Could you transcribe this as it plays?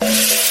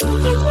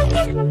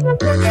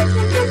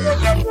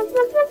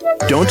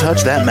Don't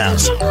touch that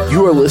mouse.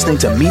 You are listening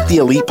to Meet the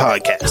Elite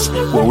Podcast,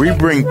 where we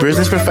bring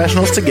business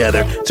professionals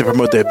together to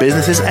promote their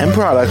businesses and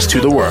products to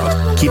the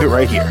world. Keep it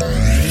right here.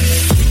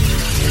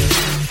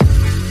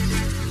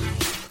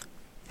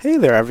 Hey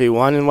there,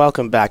 everyone, and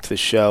welcome back to the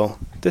show.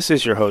 This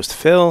is your host,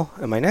 Phil,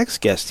 and my next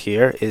guest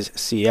here is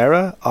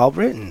Ciara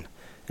Albritton,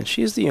 and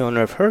she's the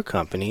owner of her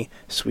company,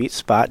 Sweet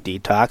Spot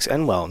Detox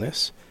and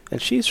Wellness,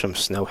 and she's from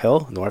Snow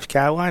Hill, North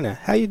Carolina.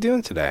 How you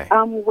doing today?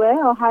 I'm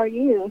well. How are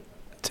you?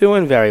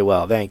 Doing very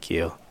well, thank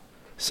you.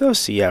 So,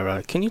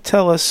 Ciara, can you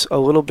tell us a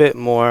little bit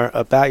more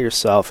about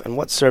yourself and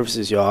what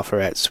services you offer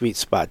at Sweet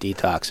Spot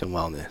Detox and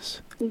Wellness?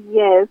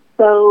 Yes.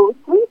 So,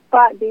 Sweet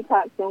Spot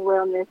Detox and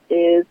Wellness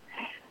it's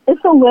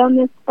a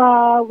wellness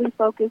spa. We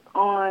focus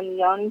on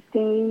yoni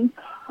steams.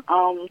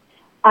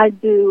 I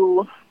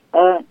do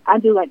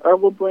like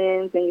herbal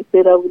blends, and you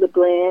sit over the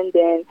blend,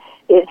 and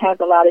it has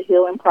a lot of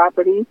healing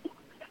properties.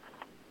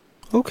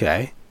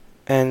 Okay.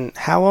 And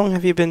how long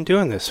have you been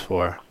doing this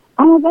for?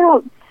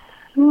 About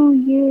 2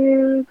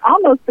 years,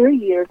 almost 3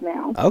 years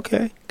now.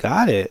 Okay,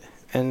 got it.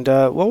 And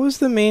what was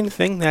the main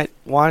thing that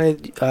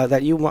made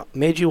you want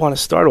to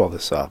start all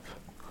this up?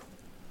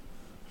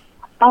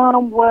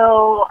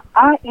 Well,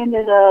 I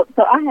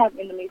have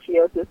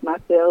endometriosis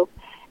myself,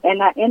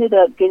 and I ended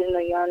up getting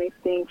a yoni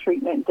steam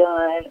treatment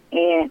done,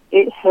 and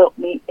it helped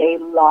me a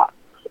lot.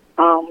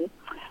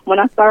 When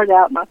I started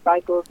out, my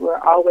cycles were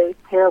always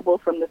terrible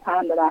from the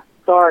time that I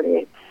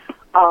started.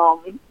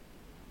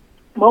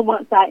 But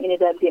once I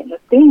ended up getting the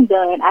steam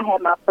done, I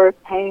had my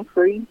first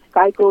pain-free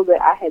cycle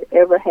that I had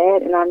ever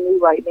had, and I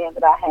knew right then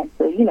that I had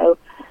to,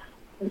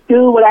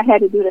 do what I had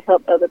to do to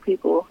help other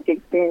people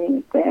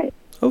experience that.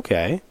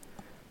 Okay.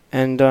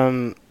 And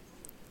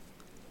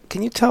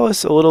can you tell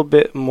us a little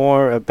bit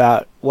more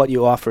about what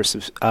you offer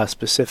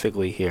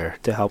specifically here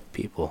to help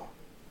people?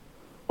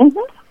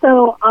 Mm-hmm.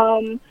 So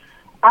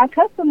I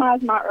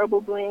customize my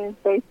herbal blends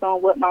based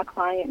on what my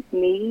clients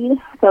need.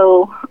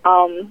 So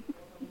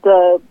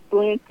the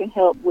blends can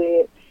help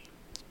with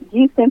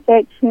yeast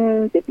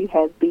infections, if you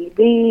have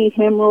BV,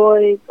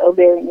 hemorrhoids,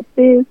 ovarian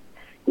cysts,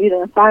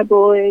 uterine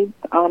fibroids,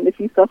 if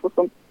you suffer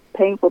from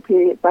painful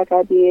periods like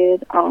I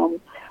did,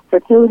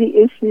 fertility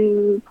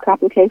issues,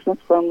 complications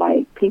from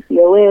like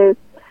PCOS,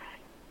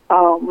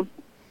 and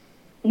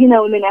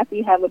then after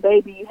you have a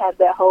baby, you have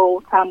that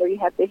whole time where you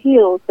have to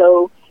heal.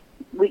 So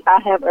I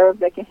have herbs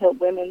that can help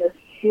women to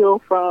heal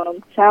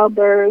from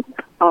childbirth,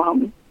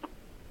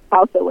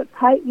 also with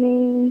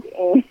tightening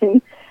and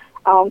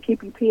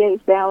keep your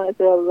pH balanced.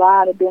 There are a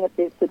lot of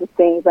benefits to the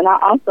things. And I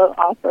also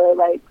offer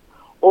like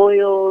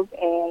oils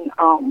and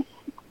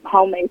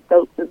homemade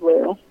soaps as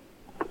well.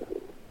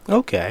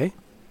 Okay.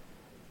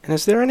 And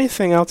is there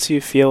anything else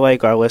you feel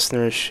like our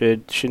listeners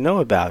should know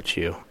about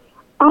you?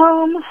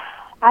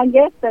 I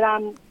guess that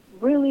I'm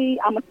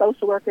a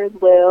social worker as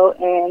well,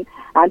 and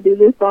I do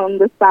this on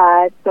the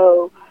side,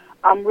 so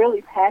I'm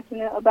really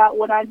passionate about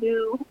what I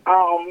do.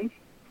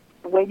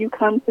 When you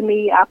come to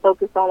me, I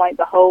focus on like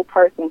the whole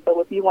person. So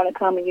if you want to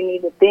come and you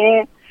need a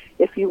vent,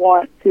 if you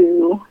want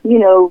to,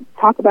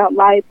 talk about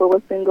life or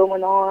what's been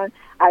going on,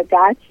 I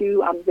got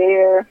you. I'm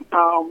there.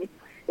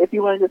 If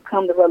you want to just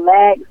come to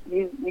relax,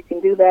 you can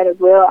do that as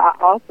well. I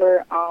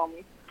offer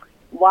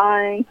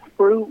wine,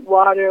 fruit,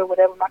 water,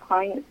 whatever my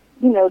clients,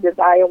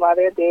 desire while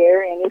they're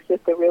there, and it's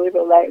just a really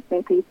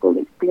relaxing, peaceful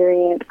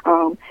experience.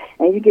 And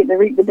you get to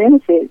reap the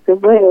benefits as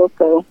well,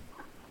 so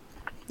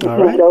you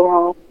can't go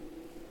wrong.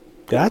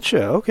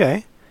 Gotcha,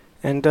 okay.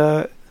 And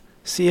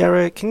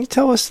Ciara, can you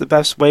tell us the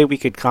best way we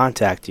could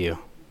contact you?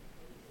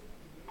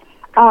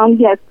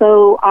 Yes,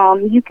 so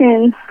you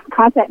can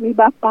contact me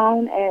by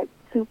phone at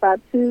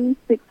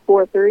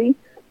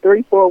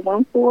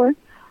 252-643-3414.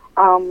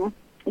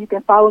 You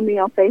can follow me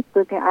on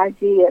Facebook and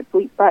IG at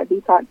Sweet Spot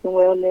Detox and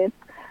Wellness.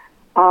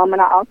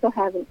 And I also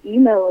have an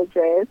email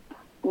address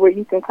where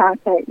you can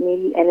contact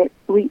me, and it's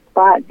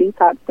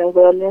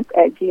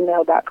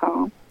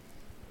sweetspotdetoxandwellness@gmail.com.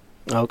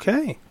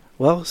 Okay.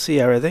 Well,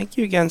 Ciara, thank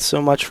you again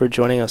so much for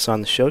joining us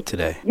on the show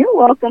today. You're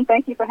welcome.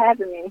 Thank you for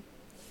having me.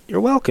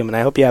 You're welcome, and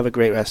I hope you have a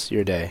great rest of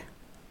your day.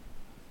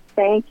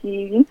 Thank you.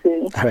 You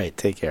too. All right,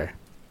 take care.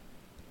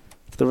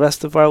 The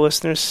rest of our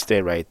listeners, stay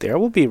right there.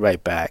 We'll be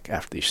right back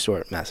after these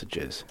short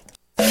messages.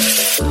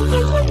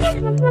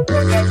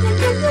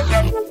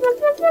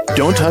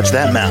 Don't touch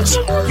that mouse.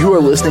 You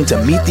are listening to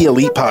Meet the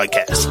Elite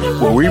Podcast,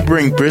 where we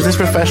bring business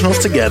professionals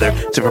together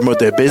to promote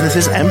their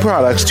businesses and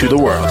products to the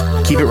world.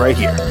 Keep it right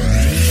here.